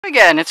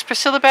Again, it's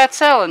Priscilla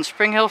Batzell in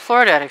Spring Hill,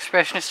 Florida at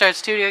Expressionist Art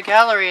Studio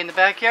Gallery in the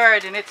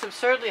backyard, and it's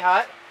absurdly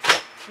hot.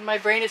 My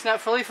brain is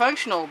not fully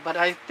functional, but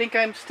I think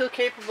I'm still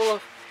capable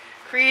of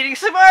creating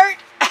some art,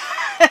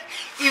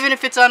 even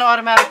if it's on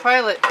automatic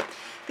pilot.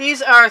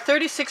 These are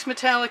 36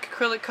 metallic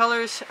acrylic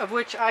colors, of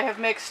which I have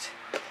mixed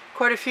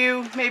quite a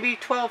few, maybe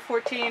 12,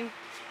 14,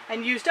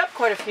 and used up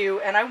quite a few,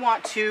 and I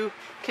want to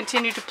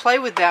continue to play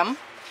with them.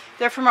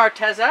 They're from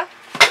ARTEZA.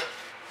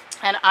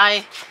 And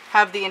I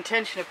have the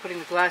intention of putting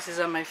the glasses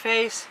on my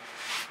face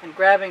and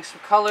grabbing some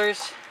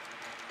colors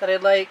that I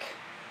like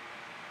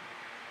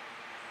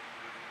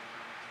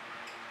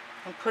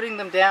and putting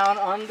them down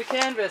on the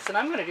canvas. And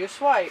I'm going to do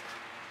swipe.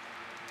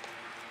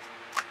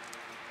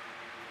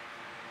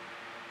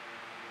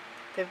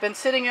 They've been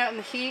sitting out in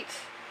the heat,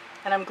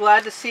 and I'm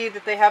glad to see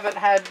that they haven't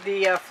had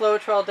the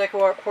Floetrol Deco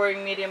Art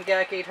Pouring Medium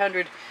GAC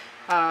 800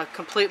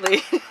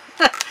 completely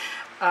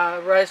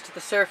rise to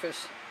the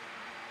surface.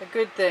 A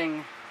good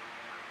thing.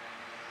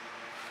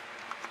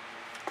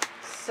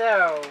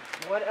 So,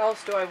 what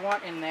else do I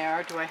want in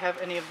there? Do I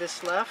have any of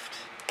this left?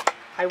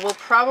 I will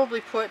probably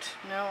put...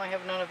 No, I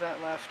have none of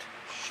that left.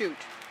 Shoot.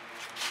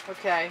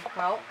 Okay,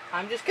 well,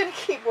 I'm just going to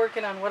keep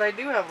working on what I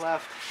do have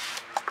left.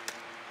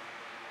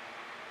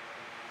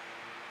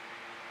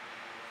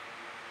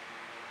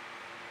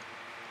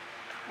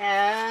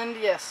 And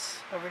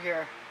yes, over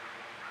here.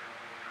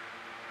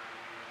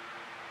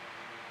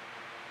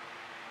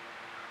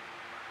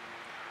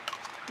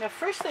 Now,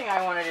 first thing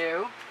I want to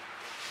do,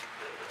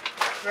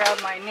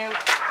 grab my new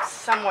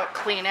somewhat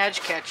clean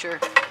edge catcher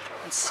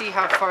and see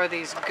how far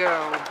these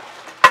go.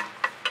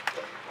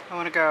 I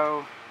want to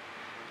go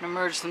and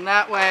merge them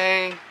that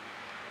way,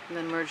 and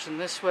then merge them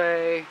this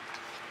way,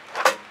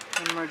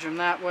 and merge them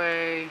that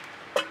way,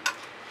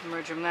 and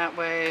merge them that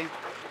way,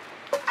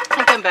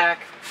 and come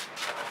back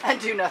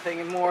and do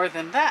nothing more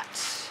than that.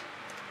 Just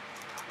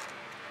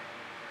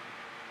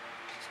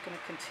going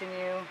to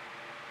continue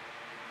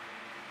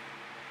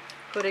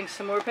putting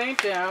some more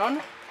paint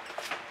down.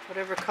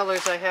 Whatever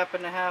colors I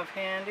happen to have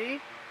handy.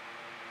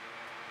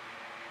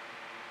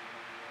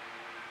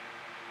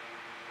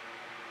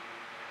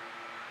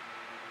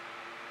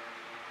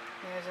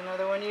 There's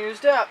another one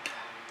used up.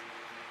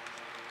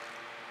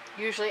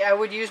 Usually I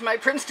would use my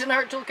Princeton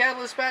Art Tool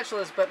Catalyst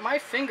spatulas, but my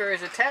finger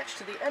is attached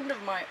to the end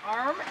of my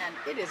arm, and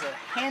it is a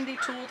handy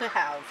tool to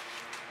have.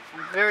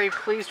 I'm very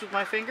pleased with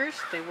my fingers.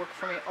 They work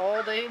for me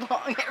all day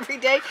long, every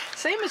day.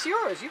 Same as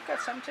yours. You've got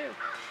some too.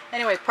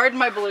 Anyway, pardon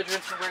my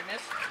belligerence and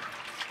weirdness.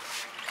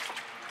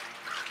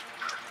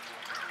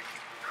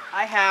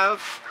 I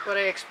have what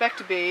I expect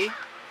to be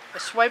a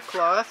swipe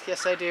cloth,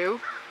 yes I do,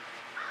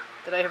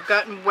 that I have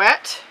gotten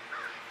wet,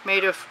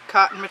 made of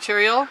cotton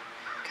material,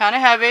 kind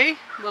of heavy,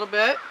 a little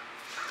bit,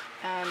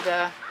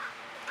 and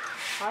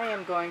I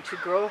am going to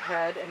go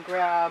ahead and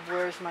grab,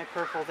 where's my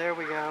purple, there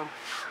we go,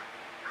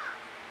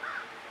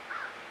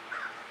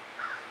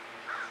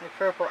 my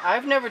purple.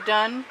 I've never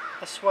done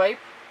a swipe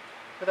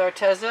with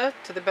ARTEZA,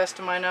 to the best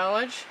of my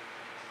knowledge.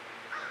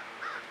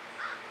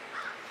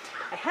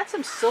 I had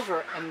some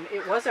silver, and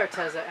it was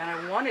ARTEZA, and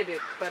I wanted it,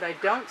 but I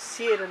don't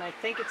see it, and I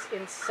think it's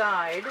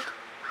inside.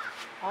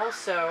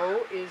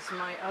 Also is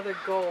my other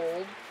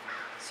gold,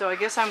 so I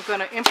guess I'm going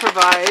to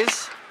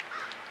improvise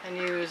and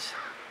use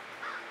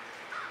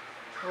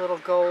a little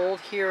gold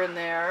here and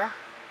there.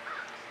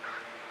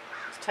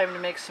 It's time to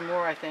make some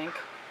more, I think.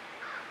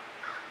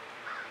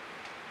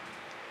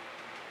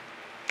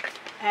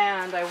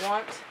 And I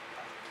want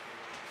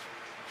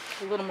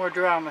a little more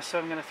drama, so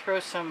I'm going to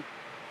throw some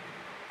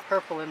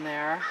purple in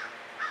there.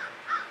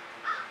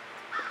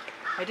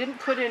 I didn't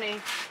put any.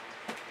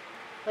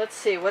 Let's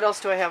see, what else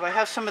do I have? I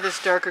have some of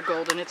this darker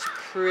gold, and it's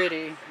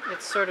pretty.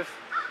 It's sort of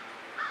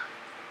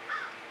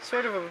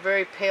a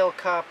very pale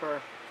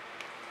copper.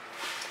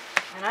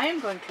 And I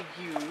am going to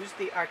use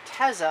the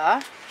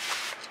ARTEZA.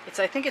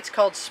 I think it's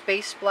called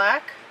Space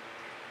Black.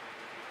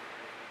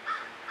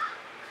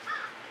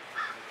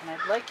 And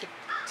I'd like to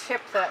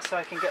tip that so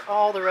I can get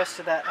all the rest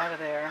of that out of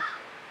there.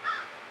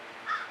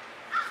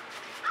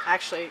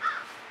 Actually,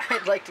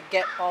 I'd like to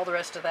get all the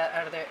rest of that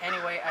out of there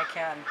any way I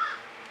can.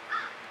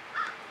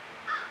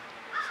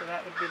 So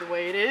that would be the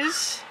way it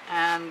is,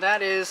 and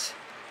that is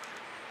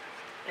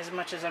as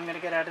much as I'm going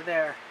to get out of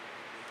there.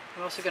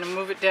 I'm also going to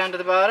move it down to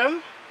the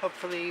bottom.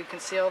 Hopefully you can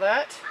see all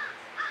that.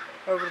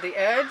 Over to the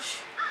edge.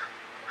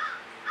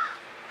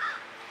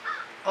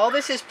 All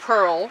this is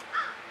pearl,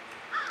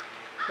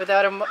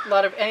 without a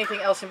lot of anything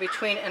else in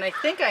between, and I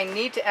think I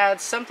need to add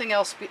something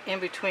else in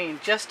between,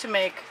 just to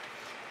make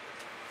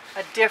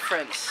a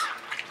difference.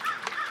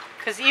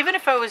 Because even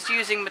if I was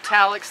using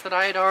metallics that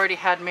I had already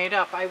had made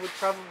up, I would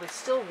probably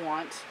still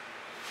want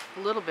a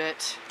little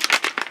bit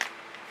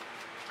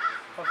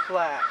of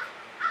black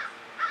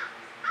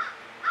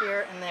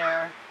here and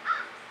there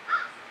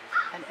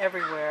and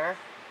everywhere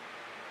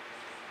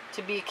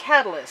to be a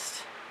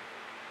catalyst.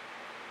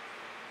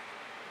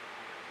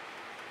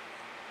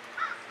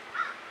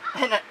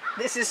 And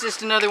this is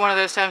just another one of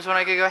those times when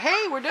I could go,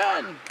 hey, we're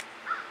done.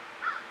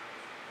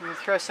 I'm going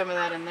to throw some of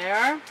that in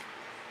there.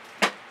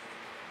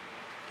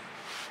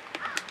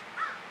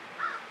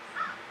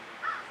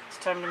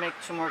 time to make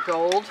some more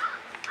gold.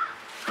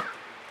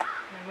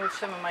 Move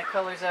some of my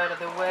colors out of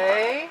the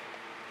way.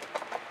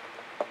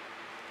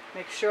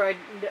 Make sure I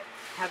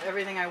have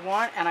everything I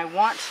want, and I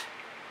want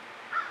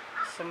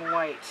some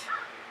white.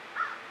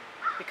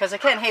 Because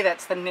again, hey,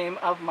 that's the name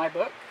of my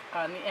book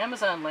on the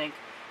Amazon link.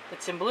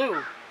 It's in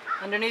blue.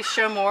 Underneath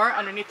show more,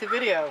 underneath the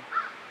video.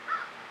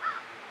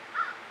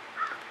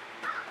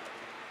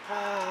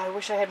 I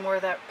wish I had more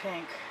of that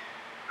pink.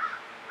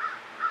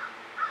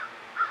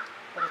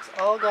 But it's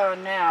all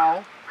gone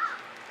now.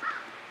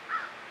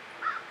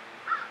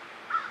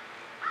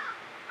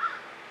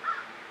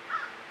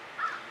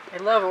 I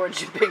love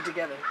orange and pink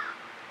together.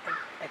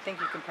 I think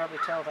you can probably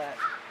tell that.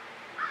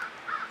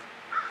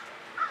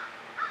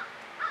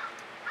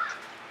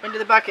 Into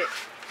the bucket.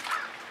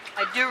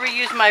 I do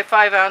reuse my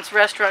 5-ounce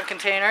restaurant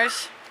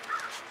containers.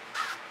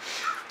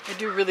 I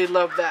do really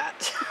love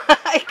that.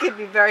 I could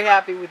be very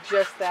happy with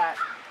just that.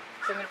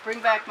 So I'm going to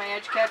bring back my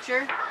edge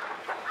catcher.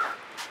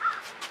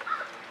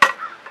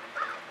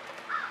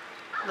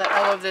 Let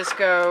all of this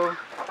go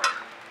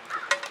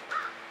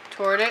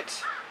toward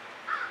it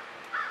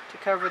to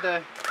cover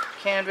the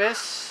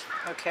canvas.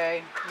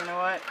 Okay, you know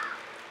what?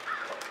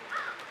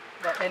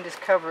 That end is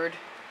covered.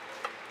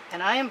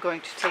 And I am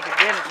going to take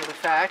advantage of the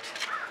fact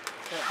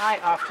that I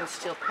often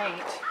still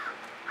paint.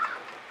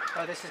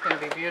 Oh, this is going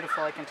to be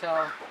beautiful, I can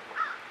tell.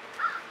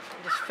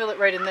 Just fill it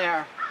right in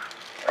there.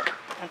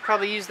 I'll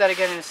probably use that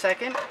again in a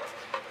second.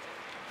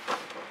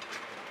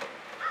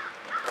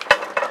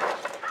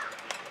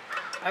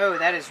 Oh,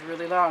 that is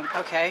really long.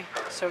 Okay,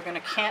 so we're going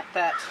to cant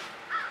that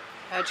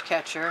edge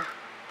catcher.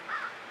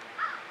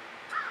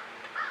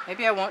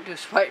 Maybe I won't do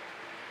swipe.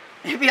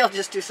 Maybe I'll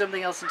just do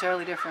something else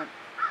entirely different.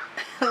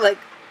 Like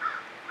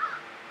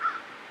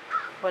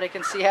what I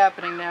can see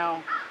happening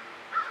now.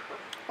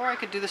 Or I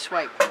could do the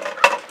swipe,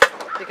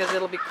 because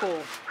it'll be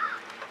cool.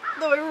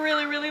 Though I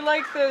really, really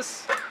like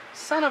this.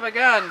 Son of a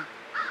gun.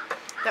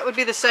 That would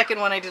be the second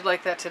one I did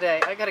like that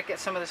today. I gotta get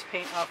some of this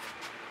paint off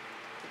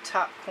the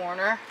top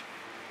corner.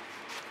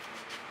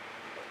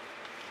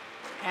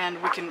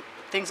 And we can,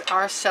 things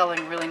are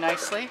selling really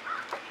nicely.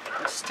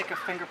 Let's stick a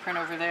fingerprint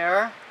over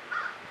there.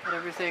 Get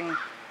everything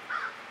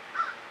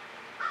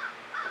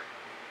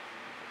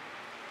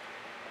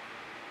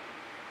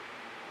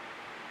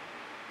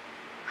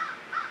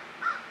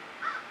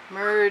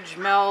merge,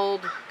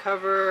 meld,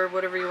 cover,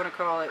 whatever you want to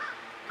call it.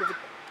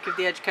 Give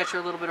the edge catcher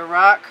a little bit of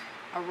rock.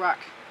 A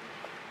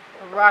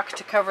rock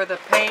to cover the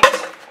paint.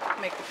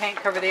 Make the paint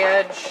cover the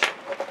edge.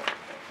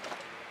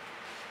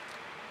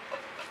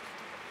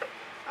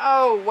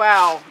 Oh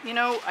wow, you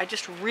know, I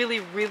just really,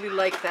 really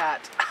like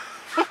that.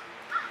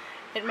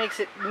 It makes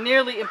it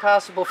nearly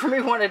impossible for me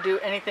to want to do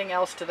anything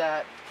else to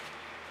that.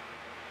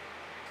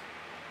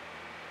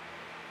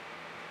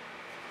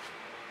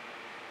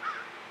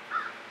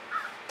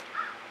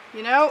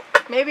 You know,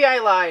 maybe I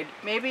lied.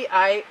 Maybe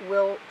I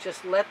will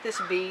just let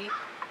this be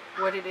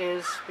what it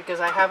is, because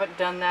I haven't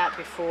done that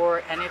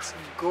before, and it's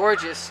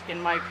gorgeous in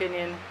my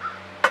opinion.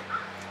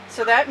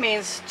 So that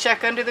means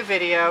check under the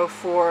video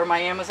for my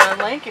Amazon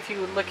link if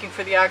you're looking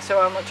for the OXO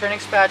omelet turning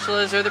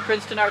spatulas or the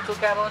Princeton Art Tool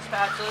Catalyst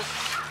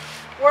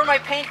spatulas, or my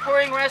paint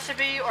pouring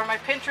recipe, or my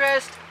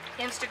Pinterest,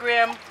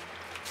 Instagram,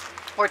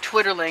 or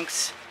Twitter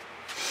links.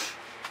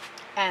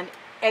 And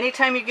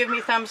anytime you give me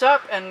a thumbs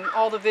up, and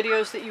all the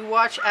videos that you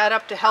watch add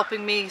up to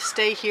helping me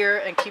stay here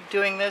and keep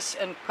doing this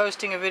and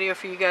posting a video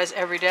for you guys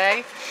every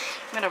day.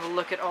 I'm going to have a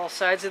look at all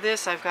sides of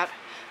this. I've got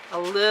a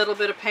little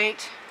bit of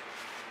paint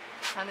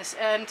on this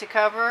end to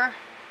cover.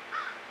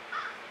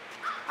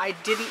 I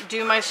didn't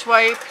do my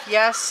swipe.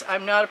 Yes,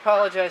 I'm not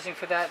apologizing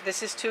for that.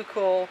 This is too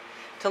cool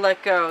to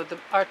let go. The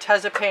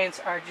ARTEZA paints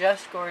are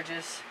just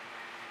gorgeous.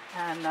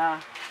 And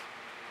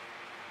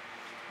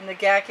the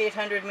GAC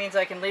 800 means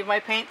I can leave my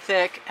paint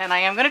thick, and I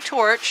am going to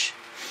torch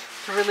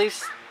to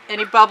release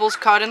any bubbles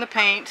caught in the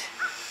paint.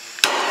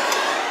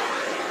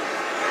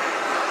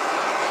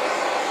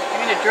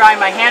 I'm going to dry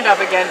my hand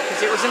off again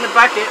because it was in the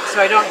bucket, so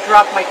I don't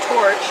drop my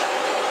torch.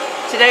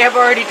 Today I've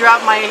already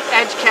dropped my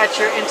edge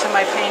catcher into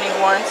my painting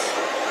once.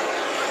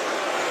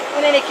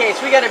 In any case,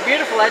 we got a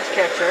beautiful edge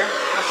catcher.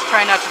 Let's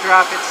try not to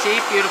drop it. See,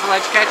 beautiful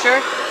edge catcher,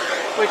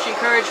 which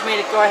encouraged me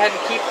to go ahead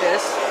and keep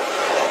this.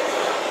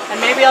 And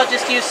maybe I'll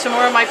just use some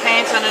more of my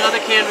paints on another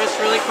canvas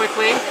really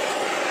quickly.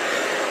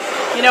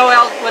 You know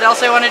what else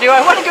I want to do?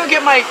 I want to go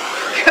get my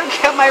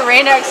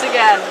Rain-X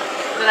again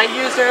that I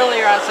used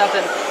earlier on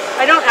something.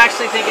 I don't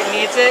actually think it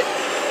needs it.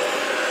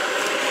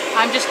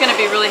 I'm just going to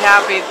be really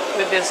happy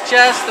with this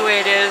just the way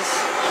it is,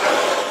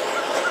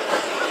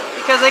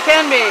 because I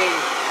can be.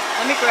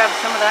 Let me grab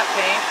some of that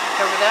paint and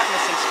cover that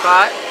missing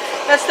spot.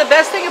 That's the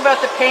best thing about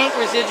the paint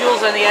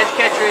residuals on the edge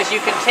catcher, is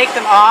you can take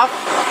them off.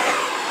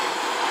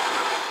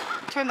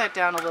 Turn that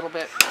down a little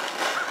bit.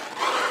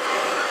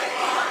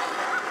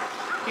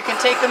 You can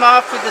take them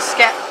off with the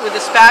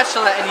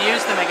spatula and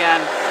use them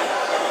again.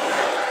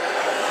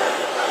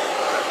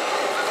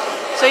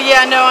 So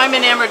yeah, no, I'm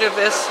enamored of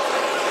this.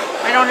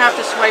 I don't have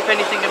to swipe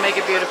anything to make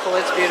it beautiful.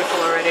 It's beautiful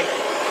already.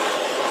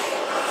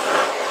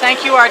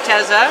 Thank you,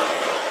 ARTEZA.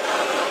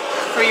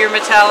 for your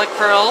metallic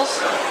pearls.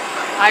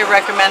 I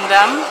recommend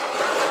them.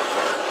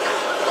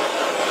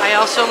 I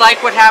also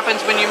like what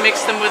happens when you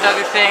mix them with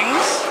other things.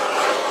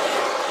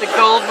 The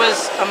gold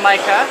was a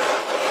mica.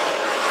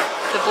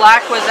 The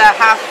black was a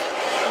half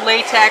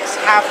latex,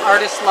 half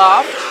artist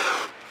loft.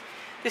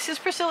 This is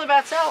Priscilla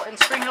Batzell in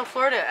Spring Hill,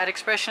 Florida at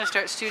Expressionist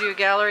Art Studio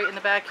Gallery in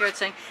the backyard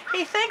saying,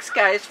 hey, thanks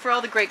guys for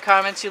all the great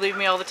comments you leave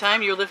me all the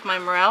time. You lift my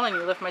morale and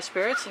you lift my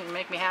spirits and you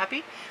make me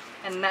happy.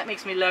 And that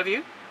makes me love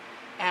you.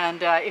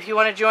 And if you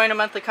want to join a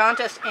monthly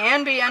contest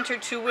and be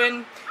entered to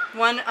win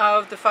one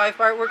of the 5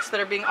 artworks that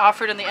are being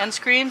offered on the end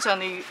screens on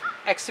the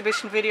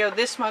exhibition video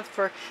this month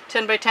for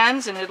 10 by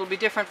 10s, and it'll be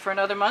different for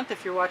another month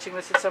if you're watching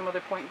this at some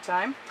other point in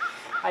time.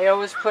 I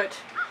always put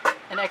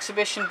an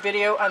exhibition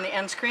video on the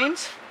end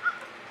screens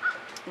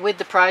with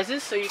the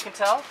prizes so you can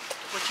tell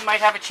what you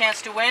might have a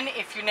chance to win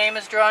if your name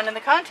is drawn in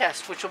the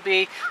contest, which will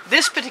be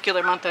this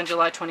particular month on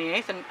July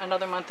 28th and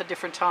another month a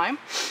different time.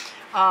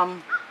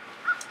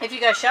 If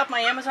you guys shop my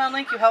Amazon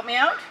link, you help me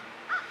out.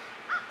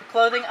 The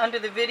clothing under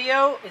the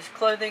video is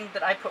clothing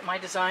that I put my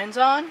designs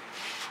on.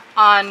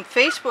 On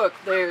Facebook,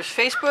 there's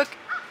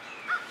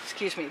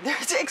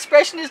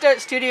Expressionist Art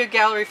Studio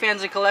Gallery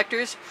Fans and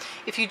Collectors.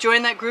 If you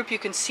join that group, you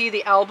can see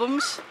the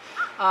albums.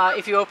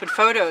 If you open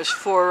photos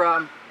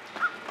for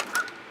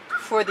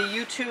the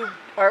YouTube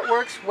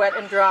artworks, wet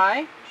and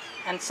dry,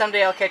 and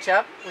someday I'll catch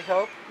up, we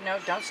hope. No,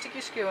 don't stick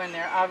your screw in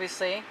there,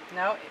 obviously.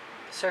 No,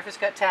 the surface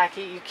got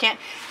tacky. You can't,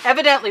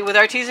 evidently with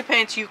ARTEZA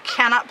paints, you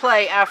cannot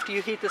play after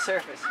you heat the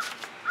surface.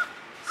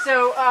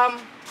 So,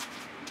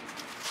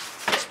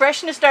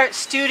 Expressionist Art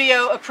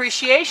Studio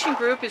Appreciation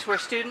Group is where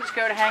students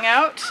go to hang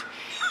out.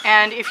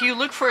 And if you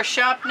look for a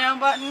Shop Now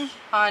button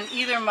on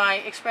either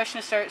my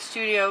Expressionist Art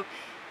Studio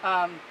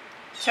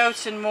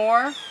Totes and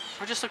More,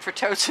 or just look for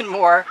Totes and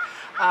More,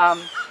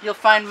 you'll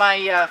find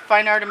my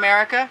Fine Art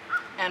America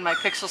and my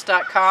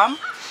pixels.com.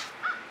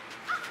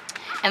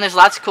 And there's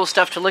lots of cool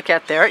stuff to look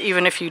at there,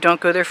 even if you don't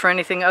go there for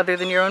anything other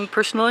than your own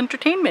personal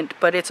entertainment.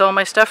 But it's all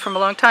my stuff from a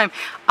long time.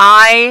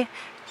 I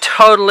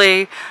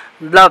totally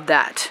love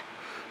that.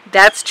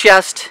 That's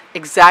just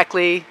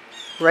exactly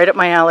right up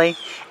my alley.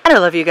 And I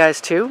love you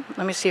guys too.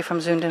 Let me see if I'm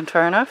zoomed in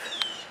far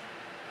enough.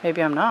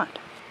 Maybe I'm not.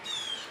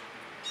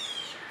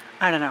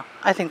 I don't know.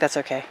 I think that's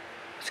okay.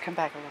 Let's come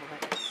back a little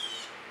bit.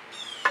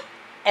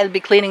 I'll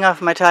be cleaning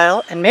off my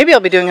tile, and maybe I'll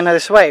be doing another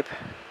swipe.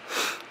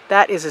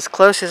 That is as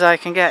close as I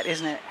can get,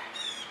 isn't it?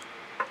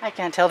 I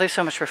can't tell. There's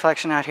so much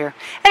reflection out here.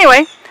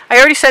 Anyway, I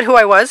already said who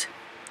I was.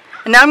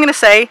 And now I'm going to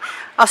say,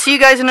 I'll see you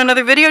guys in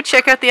another video.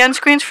 Check out the end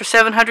screens for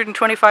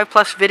 725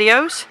 plus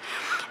videos.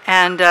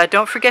 And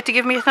don't forget to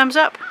give me a thumbs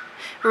up.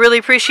 I really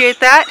appreciate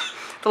that.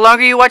 The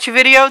longer you watch a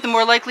video, the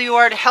more likely you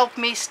are to help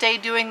me stay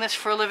doing this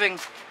for a living.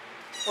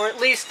 Or at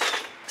least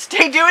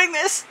stay doing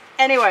this.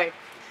 Anyway,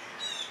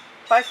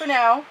 bye for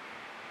now.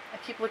 I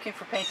keep looking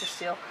for paint to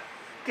steal,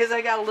 because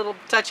I got a little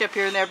touch up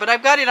here and there, but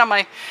I've got it on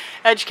my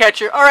edge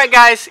catcher. Alright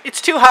guys, it's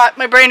too hot,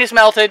 my brain is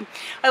melted.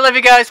 I love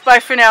you guys, bye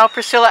for now,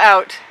 Priscilla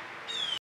out.